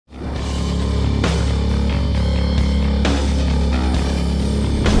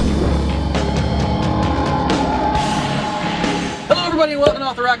welcome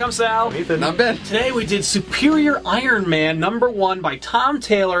off the rack. I'm Sal. I'm Ethan. And I'm Ben. Today we did Superior Iron Man #1 by Tom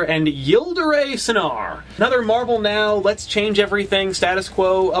Taylor and Yildiray Cinar. Another Marvel Now, let's change everything, status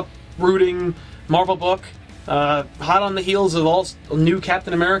quo, uprooting Marvel book. Hot on the heels of all new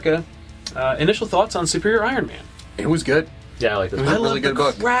Captain America. Initial thoughts on Superior Iron Man? It was good. Yeah, I like this. It was I a really love good the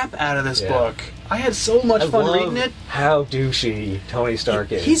book. crap out of this Yeah. book. I had so much fun reading it. How douchey Tony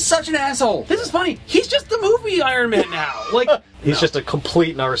Stark is. He's such an asshole. This is funny. He's just the movie Iron Man now. Like, He's just a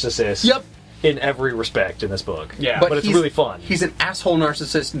complete narcissist. Yep. In every respect in this book. Yeah. But it's he's- really fun. He's an asshole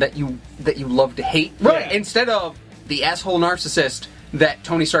narcissist that you love to hate. Right. Instead of the asshole narcissist that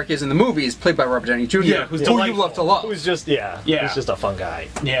Tony Stark is in the movies, played by Robert Downey Jr. Yeah, who's who you delightful. love to love. Who's just, Yeah. he's just a fun guy.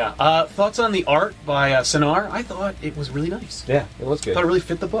 yeah. Thoughts on the art by Cinar? I thought it was really nice. Yeah, it was I good. thought it really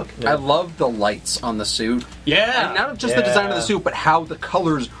fit the book. I love the lights on the suit. Yeah. And not just the design of the Yeah. suit, but how the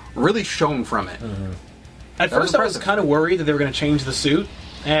colors really shone from it. At That was first, I was impressive. kind of worried that they were going to change the suit,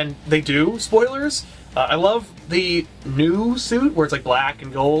 and they do. Spoilers. I love the new suit where it's like black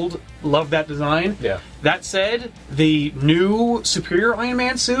and gold. Love that design. Yeah. That said, the new Superior Iron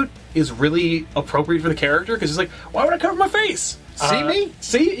Man suit is really appropriate for the character because it's like, why would I cover my face? See me?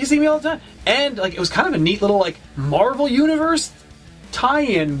 See, you see me all the time. And like, it was kind of a neat little like Marvel Universe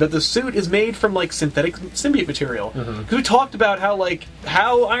tie-in that the suit is made from like synthetic symbiote material. Because we talked about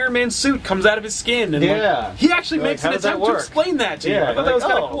how Iron Man's suit comes out of his skin, and Yeah. he actually Like, makes how an does that attempt to work? explain that to you. Yeah, I thought that was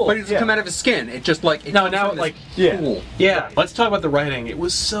like, kind of oh. cool. But it doesn't Yeah. come out of his skin. It just like it No, comes now from like this yeah. pool. yeah. Let's talk about the writing. It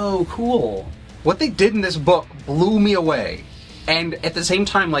was so cool. What they did in this book blew me away, and at the same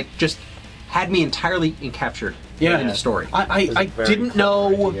time, like, just had me entirely captured in the story. I a very didn't know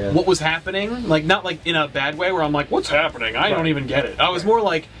clever idea. what was happening. Like, not like in a bad way where I'm like, what's happening? I don't even get it. I was more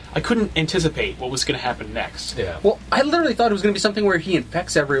like, I couldn't anticipate what was going to happen next. Yeah. Well, I literally thought it was going to be something where he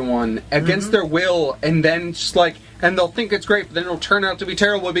infects everyone against their will, and then just like, and they'll think it's great, but then it'll turn out to be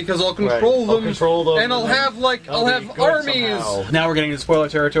terrible because I'll control I'll them, control them, and I'll and have like, they'll I'll be have good armies. somehow. Now we're getting into spoiler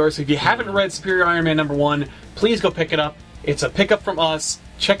territory, so if you haven't read Superior Iron Man #1, please go pick it up. It's a pickup from us.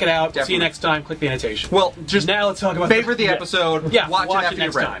 Check it out. See Definitely. you next time. Click the annotation. Well, just now let's talk about favorite the episode. Yeah, watch it after next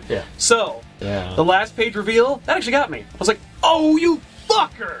you've read time. it. Yeah. So, Yeah. the last page reveal, that actually got me. I was like, oh, you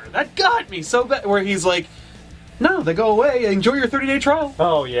fucker! That got me so bad. Where he's like, no, they go away. Enjoy your 30-day trial.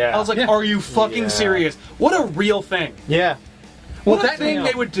 Oh, yeah. I was like, Yeah. are you fucking Yeah. serious? What a real thing. yeah. Well, What a that thing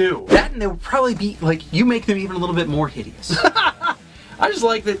they would do. That and they would probably be like, you make them even a little bit more hideous. I just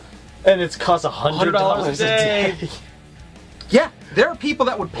like that And it's cost $100 $100 a day. Yeah, there are people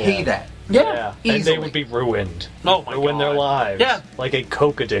that would pay Yeah. that. Yeah. And they Easily. would be ruined. Oh my Ruin their God. lives. Yeah. Like a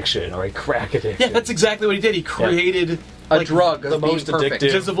coke addiction or a crack addiction. Yeah, that's exactly what he did. He created A drug the of being most perfect.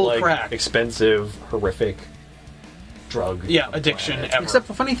 addictive, Visible like, crack. expensive, horrific drug. addiction ever. Except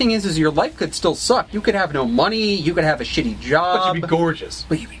the funny thing is your life could still suck. You could have no money. You could have a shitty job. but you'd be gorgeous.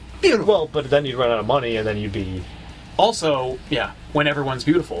 But you'd be beautiful. Well, but then you'd run out of money, and then you'd be Also, yeah, when everyone's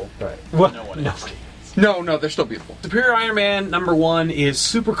beautiful. right. Well, no one is. Nobody. No, they're still beautiful. Superior Iron Man #1 is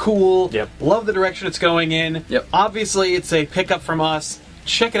super cool. Yep. Love the direction it's going in. Yep. Obviously, it's a pickup from us.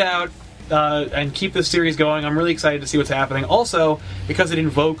 Check it out and keep this series going. I'm really excited to see what's happening. Also, because it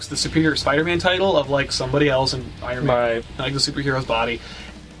invokes the Superior Spider-Man title of like somebody else in Iron Man, Right. like the superhero's body.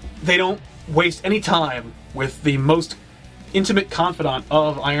 They don't waste any time with the most intimate confidant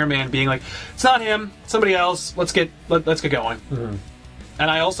of Iron Man being like, it's not him, somebody else. Let's get going. And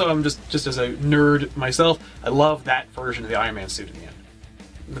I also am just as a nerd myself, I love that version of the Iron Man suit in the end.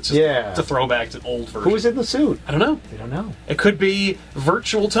 It's just, Yeah. it's a throwback to an old version. Who was in the suit? I don't know. We don't know. It could be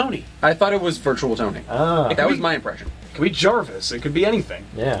Virtual Tony. I thought it was Virtual Tony. Ah. That was my impression. It could be Jarvis. It could be anything.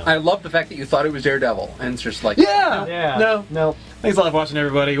 Yeah. I love the fact that you thought it was Daredevil, and it's just like, Yeah! Yeah. No. Thanks a lot for watching,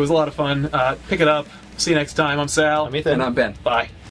 everybody. It was a lot of fun. Pick it up. See you next time. I'm Sal. I'm Ethan. and I'm Ben. Bye.